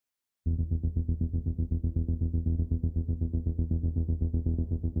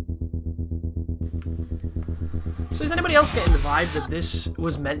So is anybody else getting the vibe that this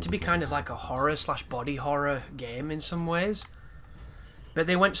was meant to be kind of like a horror slash body horror game in some ways? But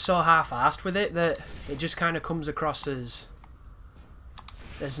they went so half-assed with it that it just kind of comes across as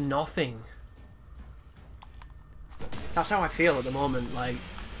there's nothing. That's how I feel at the moment. Like,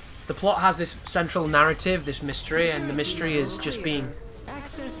 the plot has this central narrative, this mystery, and the mystery is just being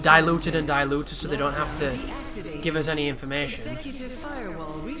diluted and diluted so they don't have to give us any information. Executive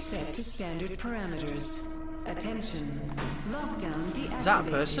firewall reset to standard parameters. Attention. Lockdown deactivated. Is that a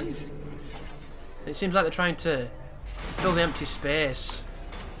person? It seems like they're trying to fill the empty space.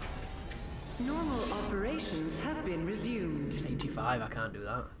 Normal operations have been resumed. 85, I can't do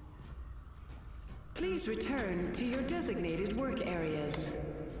that. Please return to your designated work areas.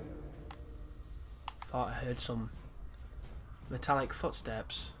 Thought I heard some metallic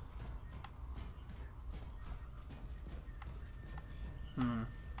footsteps.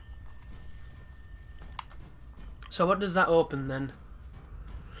 So what does that open then?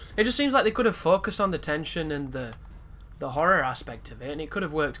 It just seems like they could have focused on the tension and the horror aspect of it, and it could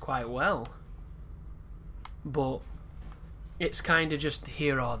have worked quite well. But it's kind of just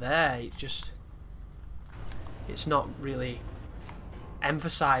here or there. It's not really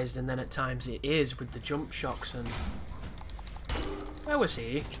emphasized, and then at times it is with the jump shocks. And where was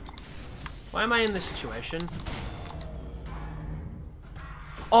he? Why am I in this situation?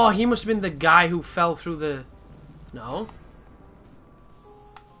 Oh, he must have been the guy who fell through the... No?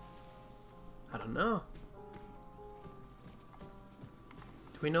 I don't know.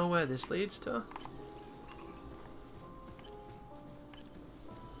 Do we know where this leads to?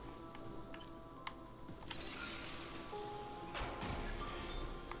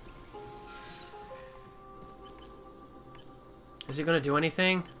 Is it going to do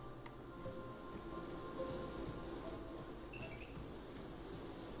anything?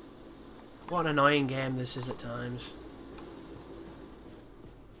 What an annoying game this is at times.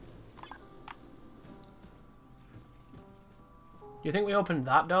 Do you think we opened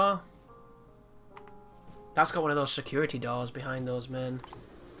that door? That's got one of those security doors behind those men.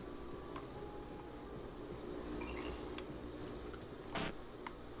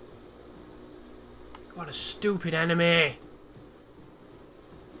 What a stupid enemy!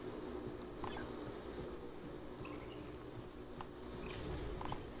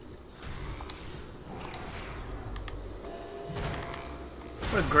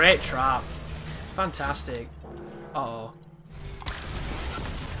 What a great trap. Fantastic. Uh-oh.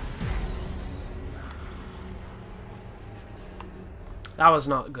 That was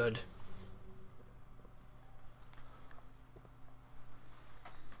not good.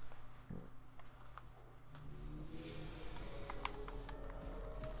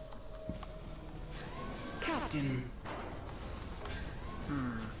 Captain.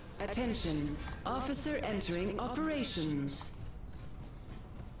 Attention. Officer entering operations.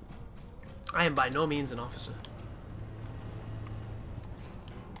 I am by no means an officer.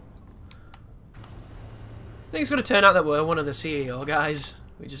 I think it's going to turn out that we're one of the CEO guys.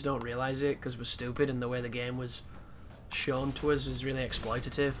 We just don't realise it because we're stupid, and the way the game was shown to us is really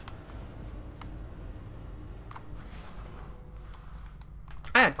exploitative.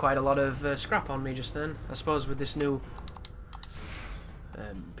 I had quite a lot of scrap on me just then. I suppose with this new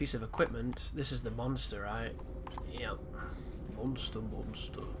piece of equipment, this is the monster, right? Yep. Monster.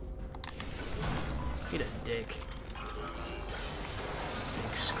 Eat a dick.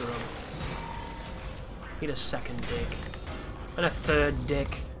 Big scrum. Eat a second dick. And a third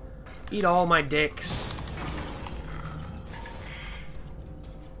dick. Eat all my dicks.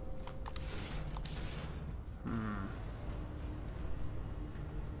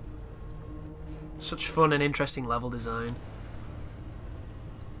 Such fun and interesting level design.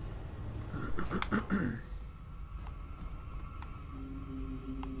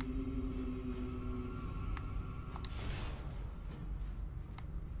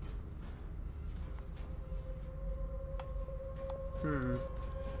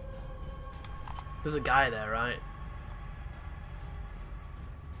 There's a guy there, right?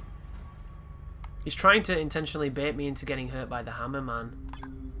 He's trying to intentionally bait me into getting hurt by the hammer man.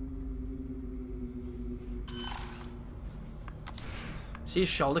 See his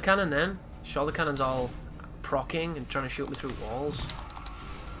shoulder cannon then? Shoulder cannon's all procking and trying to shoot me through walls.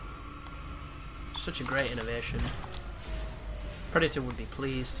 Such a great innovation. Predator would be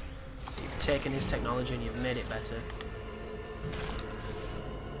pleased. You've taken his technology and you've made it better.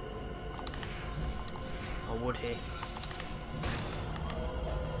 Or would he?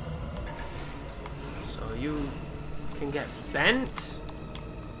 So you can get bent.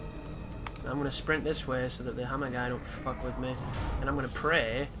 I'm going to sprint this way so that the hammer guy don't fuck with me. And I'm going to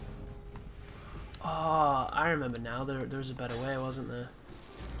pray Oh, I remember now. There was a better way, wasn't there?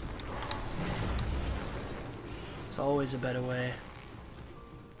 There's always a better way.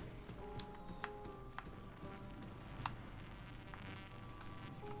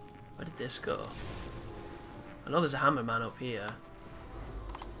 Where did this go? I know there's a hammerman up here.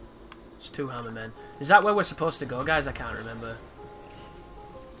 There's 2 hammermen. Is that where we're supposed to go, guys? I can't remember.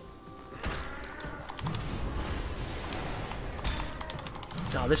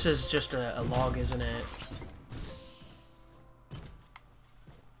 No, this is just a log, isn't it?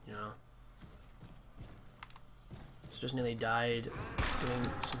 You know. It's just nearly died doing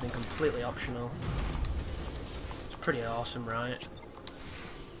something completely optional. It's pretty awesome, right?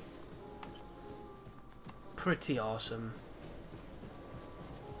 Pretty awesome.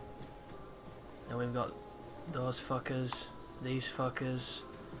 And we've got those fuckers, these fuckers.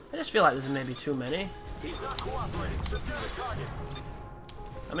 I just feel like there's maybe too many. He's not cooperating. Secure the target.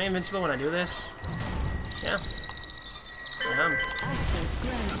 Am I invincible when I do this? Yeah. I am. Access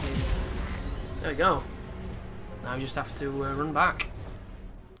granted. There we go. Now we just have to run back.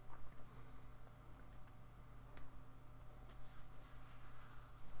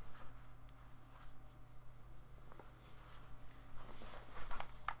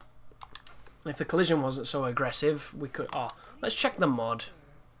 If the collision wasn't so aggressive, we could... Oh, let's check the mod.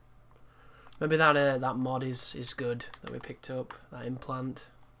 Maybe that mod is good that we picked up. That implant.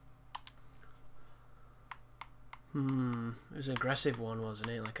 It was an aggressive one, wasn't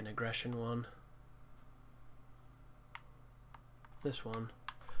it? Like an aggression one. This one.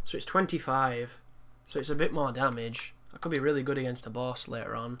 So it's 25. So it's a bit more damage. That could be really good against a boss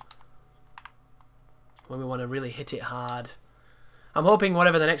later on. When we want to really hit it hard. I'm hoping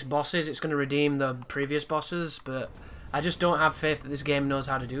whatever the next boss is, it's going to redeem the previous bosses, but I just don't have faith that this game knows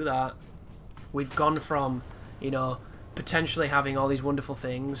how to do that. We've gone from, you know, potentially having all these wonderful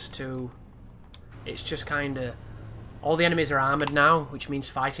things to... It's just kind of... All the enemies are armoured now, which means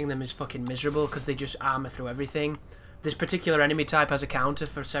fighting them is fucking miserable because they just armour through everything. This particular enemy type has a counter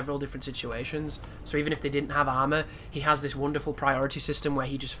for several different situations, so even if they didn't have armour, he has this wonderful priority system where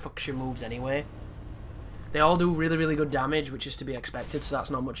he just fucks your moves anyway. They all do really, really good damage, which is to be expected, so that's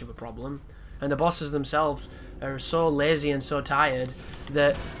not much of a problem. And the bosses themselves are so lazy and so tired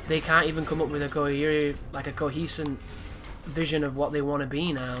that they can't even come up with a cohesive vision of what they want to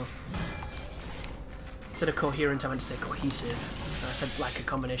be now. Instead of coherent, I meant to say cohesive. And I said like a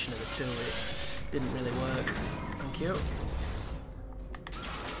combination of the two. It didn't really work. Thank you.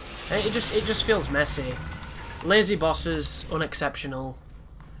 And it just feels messy. Lazy bosses, unexceptional.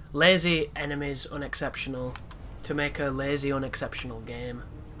 Lazy enemies, unexceptional. To make a lazy, unexceptional game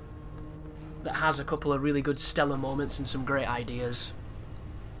that has a couple of really good stellar moments and some great ideas.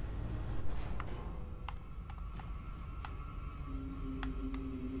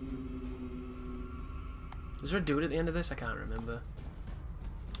 Is there a dude at the end of this? I can't remember.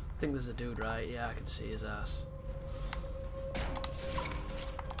 I think there's a dude, right? Yeah, I can see his ass.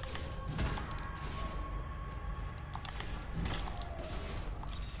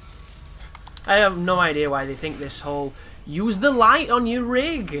 I have no idea why they think this whole use the light on your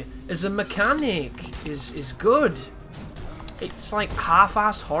rig as a mechanic is good. It's like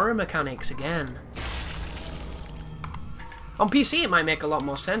half-assed horror mechanics again. On PC it might make a lot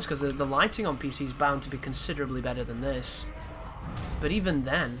more sense because the lighting on PC is bound to be considerably better than this. But even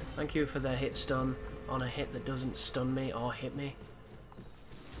then, thank you for the hit stun on a hit that doesn't stun me or hit me.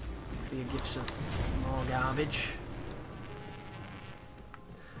 For your gifts of more garbage.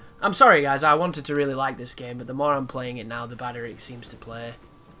 I'm sorry guys, I wanted to really like this game, but the more I'm playing it now, the better it seems to play.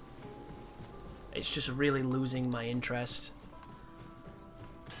 It's just really losing my interest.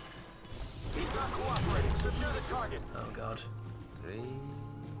 He's not cooperating. Secure the target. Oh god.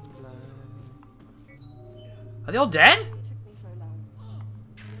 Are they all dead? It took me so long.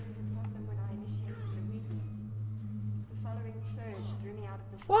 There was a problem when I initiated the reboot. The following surge threw me out of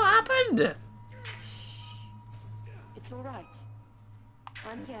the system. What happened? It's all right.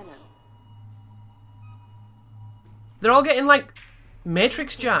 I'm here now. They're all getting like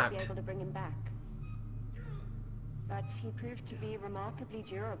Matrix Be jacked. able to bring him back. But he proved to be remarkably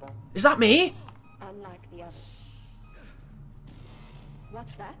durable, Is that me? unlike the others.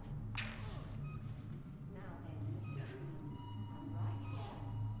 What's that? Now then, Mr. I'm right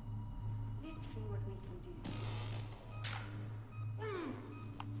here. Let's see what we can do.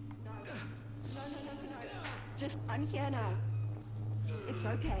 No. Just, I'm here now. It's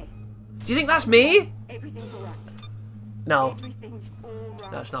okay. Do you think that's me? Everything's alright. No, Everything's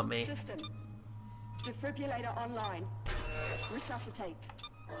alright. that's not me. System. Defibrillator online. Resuscitate.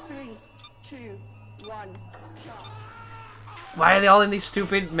 3, 2, 1. Charge. Why are they all in these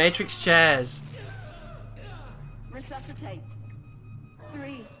stupid Matrix chairs? Resuscitate.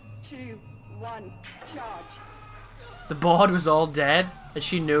 3, 2, 1. Charge. The board was all dead, and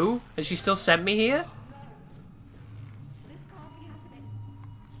she knew, and she still sent me here? This can't be happening.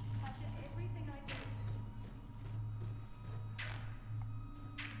 After everything I did.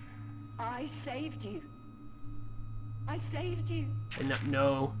 I saved you. I saved you.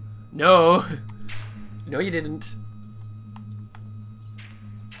 No. No. No, you didn't.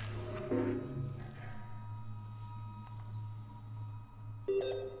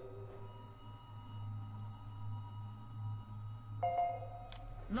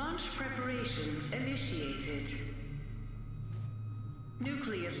 Launch preparations initiated.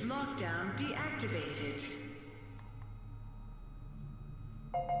 Nucleus lockdown deactivated.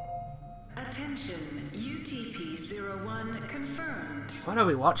 Attention, UTP-01 confirmed. What are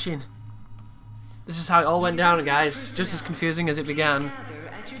we watching? This is how it all went down, guys. Just as confusing as it began. Gather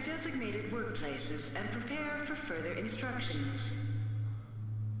at your designated workplaces and prepare for further instructions.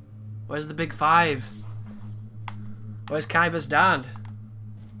 Where's the big five? Where's Kaiba's dad?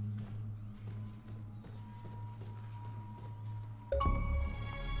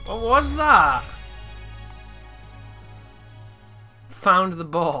 What was that? Found the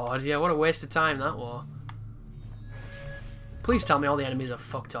board. Yeah, what a waste of time that was. Please tell me all the enemies are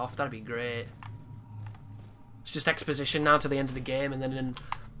fucked off. That'd be great. It's just exposition now to the end of the game, and then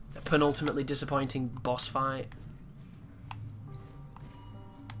a penultimately disappointing boss fight.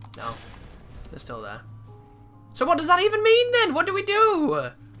 No. They're still there. So what does that even mean then? What do we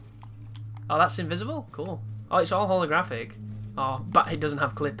do? Oh, that's invisible? Cool. Oh, it's all holographic. Oh, but it doesn't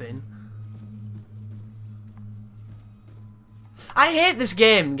have clipping. I hate this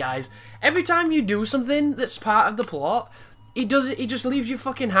game, guys. Every time you do something that's part of the plot, it just leaves you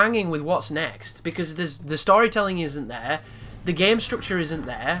fucking hanging with what's next, because the storytelling isn't there, the game structure isn't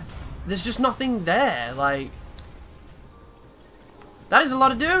there. There's just nothing there. Like, that is a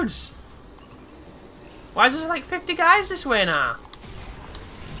lot of dudes. Why is there like 50 guys this way now?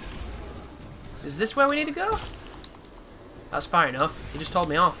 Is this where we need to go? That's far enough. He just told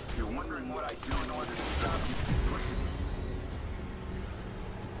me off. You're wondering what I do in order to stop you from pushing.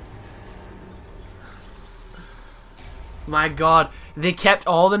 My god, they kept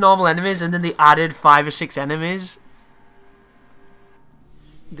all the normal enemies and then they added 5 or 6 enemies.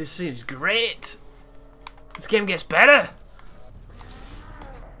 This seems great. This game gets better.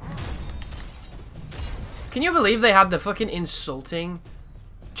 Can you believe they had the fucking insulting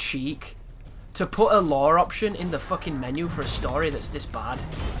cheek to put a lore option in the fucking menu for a story that's this bad?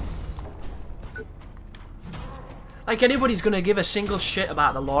 Like, anybody's gonna give a single shit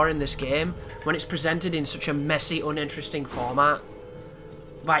about the lore in this game when it's presented in such a messy, uninteresting format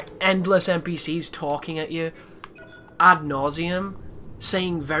by endless NPCs talking at you ad nauseum,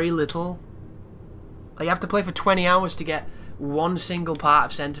 saying very little. Like, you have to play for 20 hours to get one single part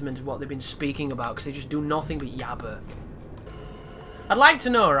of sentiment of what they've been speaking about, because they just do nothing but yabber. I'd like to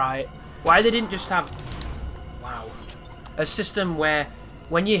know, right, why they didn't just have, wow, a system where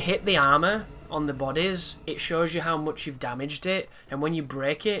when you hit the armor on the bodies, it shows you how much you've damaged it, and when you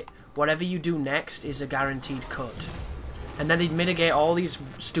break it, whatever you do next is a guaranteed cut. And then they'd mitigate all these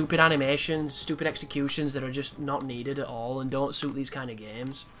stupid animations, stupid executions that are just not needed at all and don't suit these kind of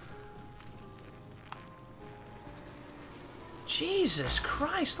games. Jesus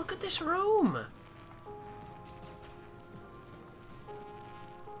Christ, look at this room!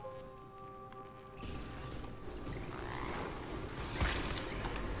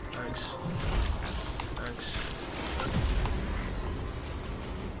 Thanks. Thanks.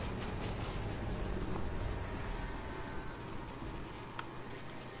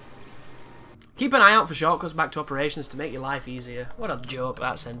 Keep an eye out for shortcuts back to operations to make your life easier. What a joke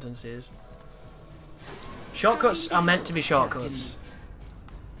that sentence is. Shortcuts are meant to be shortcuts.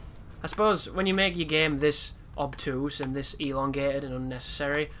 I suppose when you make your game this obtuse and this elongated and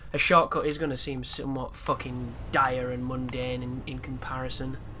unnecessary, a shortcut is going to seem somewhat fucking dire and mundane in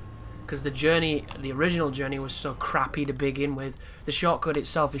comparison. Because the journey, the original journey, was so crappy to begin with. The shortcut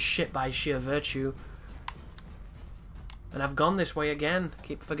itself is shit by sheer virtue. And I've gone this way again.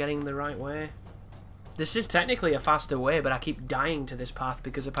 Keep forgetting the right way. This is technically a faster way, but I keep dying to this path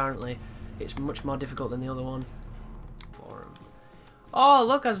because apparently it's much more difficult than the other one. Forum. Oh,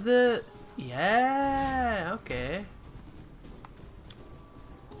 look, as the... Yeah, okay.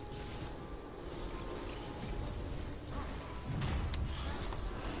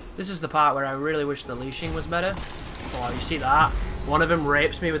 This is the part where I really wish the leashing was better. Oh, you see that? One of them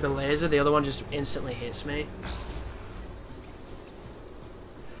rapes me with the laser, the other one just instantly hits me.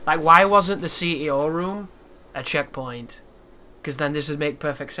 Like, why wasn't the CEO room a checkpoint? Because then this would make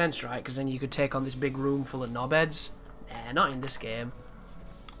perfect sense, right? Because then you could take on this big room full of knobheads. Nah, not in this game.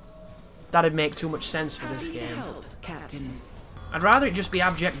 That'd make too much sense for this Happy to game. help, Captain. I'd rather it just be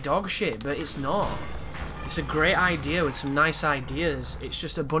abject dog shit, but it's not. It's a great idea with some nice ideas. It's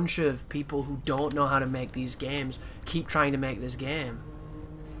just a bunch of people who don't know how to make these games keep trying to make this game.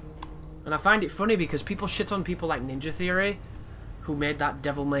 And I find it funny because people shit on people like Ninja Theory, who made that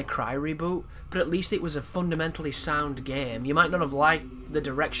Devil May Cry reboot, but at least it was a fundamentally sound game. You might not have liked the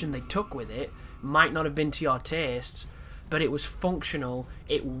direction they took with it, might not have been to your tastes, but it was functional,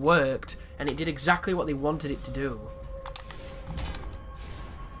 it worked, and it did exactly what they wanted it to do.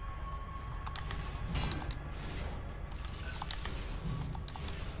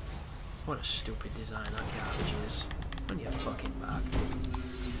 What a stupid design that garbage is. On your fucking back.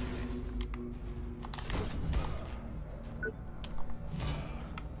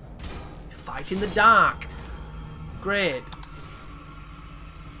 Fight in the dark! Great.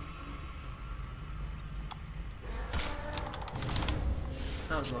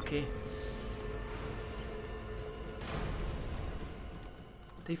 That was lucky.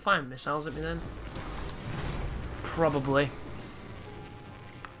 Did he fire missiles at me then? Probably.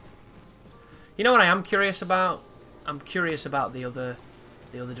 You know what I am curious about? I'm curious about the other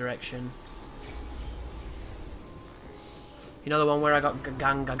direction. You know the one where I got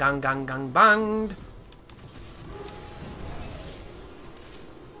gang banged?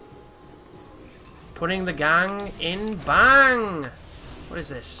 Putting the gang in bang! What is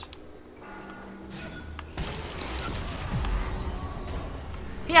this?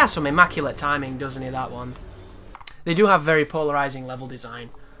 He has some immaculate timing, doesn't he, that one? They do have very polarizing level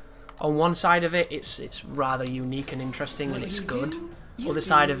design. On one side of it, it's rather unique and interesting and it's good. Other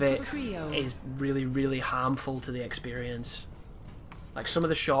side of it is really, really harmful to the experience. Like some of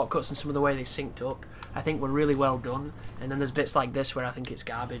the shortcuts and some of the way they synced up, I think were really well done. And then there's bits like this where I think it's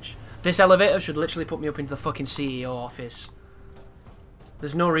garbage. This elevator should literally put me up into the fucking CEO office.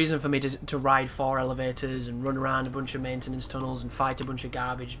 There's no reason for me to ride 4 elevators and run around a bunch of maintenance tunnels and fight a bunch of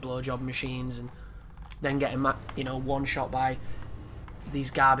garbage blowjob machines and then get, you know, one shot by these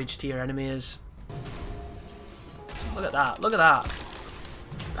garbage tier enemies. Look at that, look at that.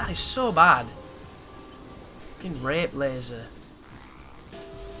 That is so bad. Fucking rape laser.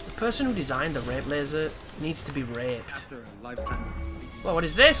 The person who designed the rape laser needs to be raped. Well, what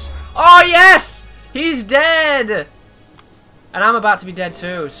is this? Oh yes! He's dead! And I'm about to be dead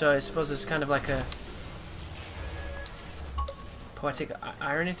too, so I suppose there's kind of like a poetic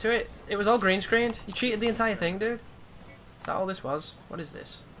irony to it. It was all green screened. You cheated the entire thing, dude. Is that all this was? What is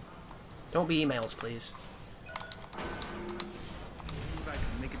this? Don't be emails, please.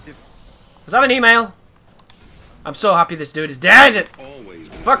 Was that an email? I'm so happy this dude is dead!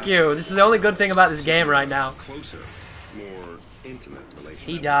 Fuck you! This is the only good thing about this game right now.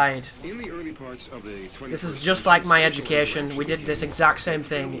 He died. This is just like my education. We did this exact same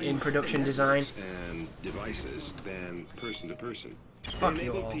thing in production design. Fuck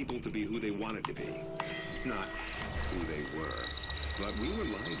you all. People to be who they wanted to be, not who they were. But we were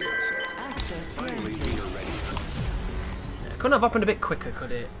lying to ourselves. Finally, we are ready. It couldn't have happened a bit quicker,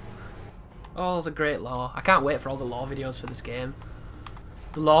 could it? Oh, the great lore. I can't wait for all the lore videos for this game.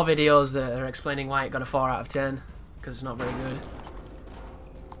 The lore videos that are explaining why it got a 4 out of 10. Because it's not very good.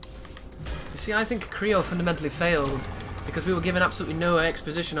 You see, I think Creo fundamentally failed. Because we were given absolutely no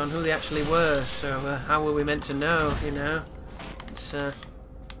exposition on who they actually were. So how were we meant to know, you know? It's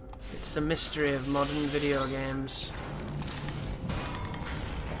a mystery of modern video games.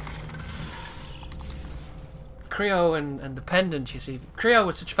 Creo and the Pendant, you see. Creo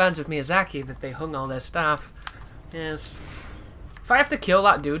was such fans of Miyazaki that they hung all their stuff. Yes. If I have to kill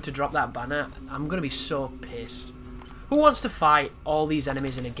that dude to drop that banner, I'm gonna be so pissed. Who wants to fight all these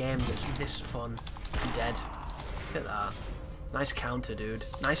enemies in a game that's this fun? I'm dead. Look at that. Nice counter, dude.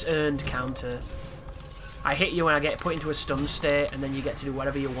 Nice earned counter. I hit you when I get put into a stun state, and then you get to do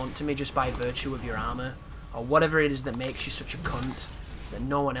whatever you want to me just by virtue of your armor. Or whatever it is that makes you such a cunt that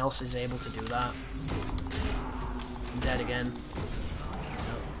no one else is able to do that. I'm dead again.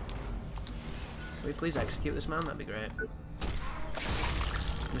 Will you please execute this man? That'd be great.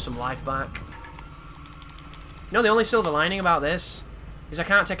 Give me some life back. You know, the only silver lining about this is I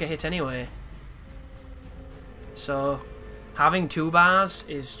can't take a hit anyway. So, having 2 bars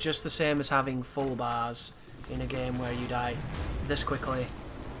is just the same as having full bars in a game where you die this quickly.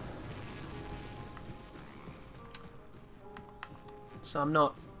 So I'm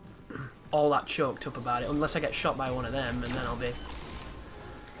not all that choked up about it, unless I get shot by one of them, and then I'll be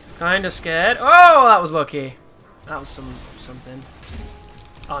kind of scared. Oh, that was lucky. That was something.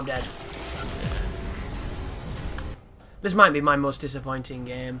 Oh, I'm dead. This might be my most disappointing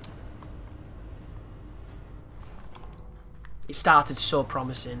game. It started so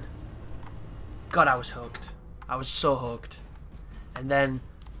promising. God, I was hooked. I was so hooked. And then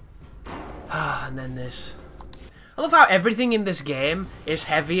this. I love how everything in this game is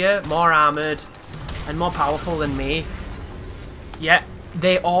heavier, more armoured, and more powerful than me. Yet,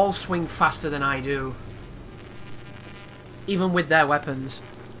 they all swing faster than I do. Even with their weapons.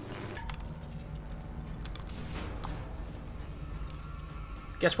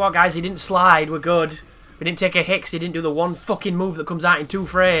 Guess what, guys? He didn't slide. We're good. We didn't take a hit 'cause he didn't do the one fucking move that comes out in 2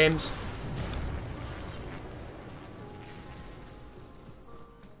 frames.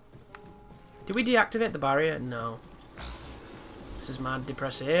 Did we deactivate the barrier? No. This is mad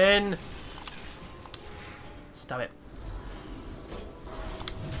depressing. Stab it.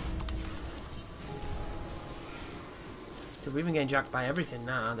 Dude, we've been getting jacked by everything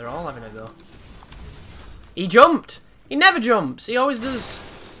now. They're all having a go. He jumped! He never jumps. He always does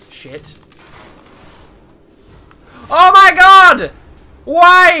shit. Oh my god!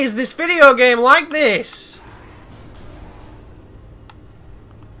 Why is this video game like this?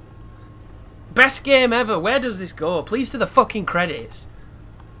 Best game ever. Where does this go? Please to the fucking credits.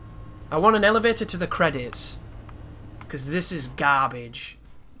 I want an elevator to the credits. Because this is garbage.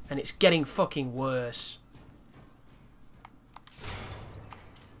 And it's getting fucking worse.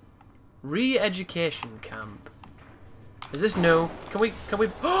 Re-education camp. Is this new? Can we...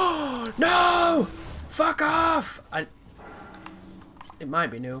 Oh, no! Fuck off! It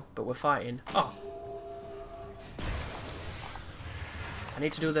might be new, but we're fighting. Oh. I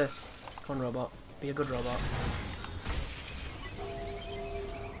need to do the... Come on, robot. Be a good robot.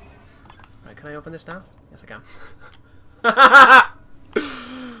 Right, can I open this now? Yes, I can.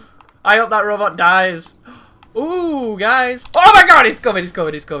 I hope that robot dies. Ooh, guys. Oh my god, he's coming, he's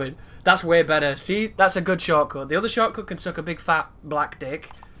coming, he's coming. That's way better. See, that's a good shortcut. The other shortcut can suck a big fat black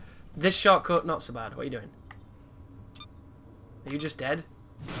dick. This shortcut, not so bad. What are you doing? Are you just dead?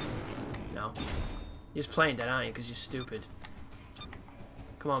 No. You're just playing dead, aren't you? Because you're stupid.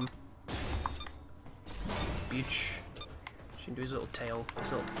 Come on. Bitch. She can do his little tail.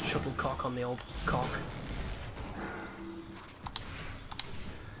 His little shuttlecock on the old cock.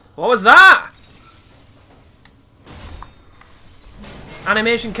 What was that?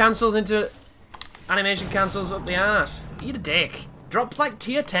 Animation cancels into... Animation cancels up the ass. Eat a dick. Drop like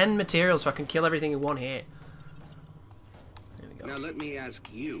tier 10 material so I can kill everything in one hit. There we go. Now let me ask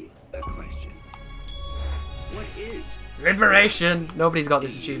you a question. What is Liberation! Nobody's got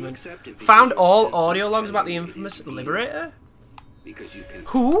this achievement. Found all audio logs about the infamous Liberator? Because you can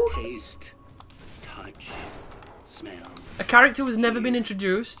Who? taste, touch, smell, A character who's never been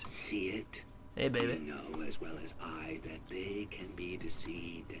introduced? see it. Hey, baby. You know as well as I that they can be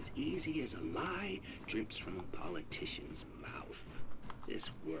deceived as easy as a lie drips from a politician's mouth. This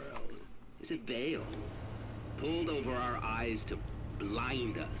world is a veil pulled over our eyes to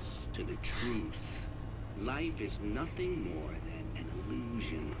blind us to the truth. Life is nothing more than an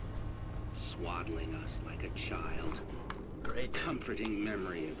illusion, swaddling us like a child. Great. Comforting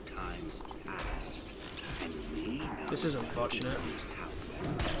memory of times past. And we know This is unfortunate. how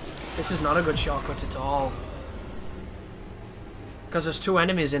This is not a good shortcut at all. Because there's 2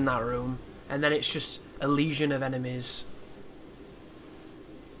 enemies in that room, and then it's just a legion of enemies.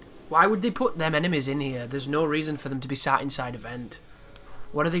 Why would they put them enemies in here? There's no reason for them to be sat inside a vent.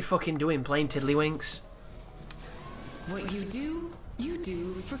 What are they fucking doing? Playing tiddlywinks? What you do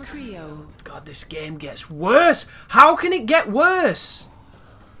for Creo. God, this game gets worse! How can it get worse?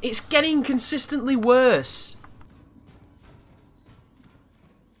 It's getting consistently worse.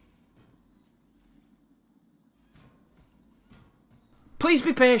 Please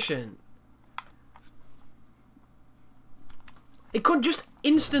be patient. It couldn't just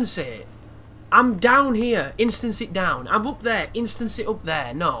instance it. I'm down here, instance it down. I'm up there, instance it up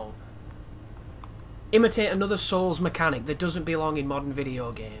there. No. Imitate another Souls mechanic that doesn't belong in modern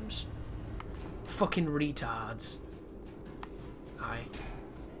video games. Fucking retards. Alright.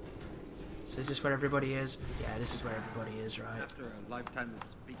 So is this where everybody is? Yeah, this is where everybody is, right? After a lifetime of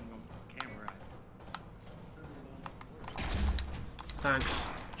speaking on camera. Thanks.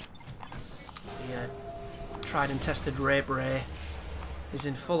 The tried and tested rape ray is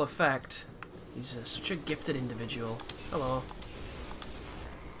in full effect. He's such a gifted individual. Hello.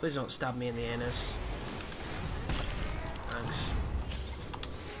 Please don't stab me in the anus. Thanks.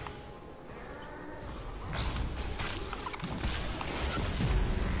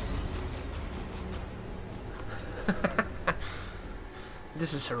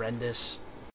 This is horrendous.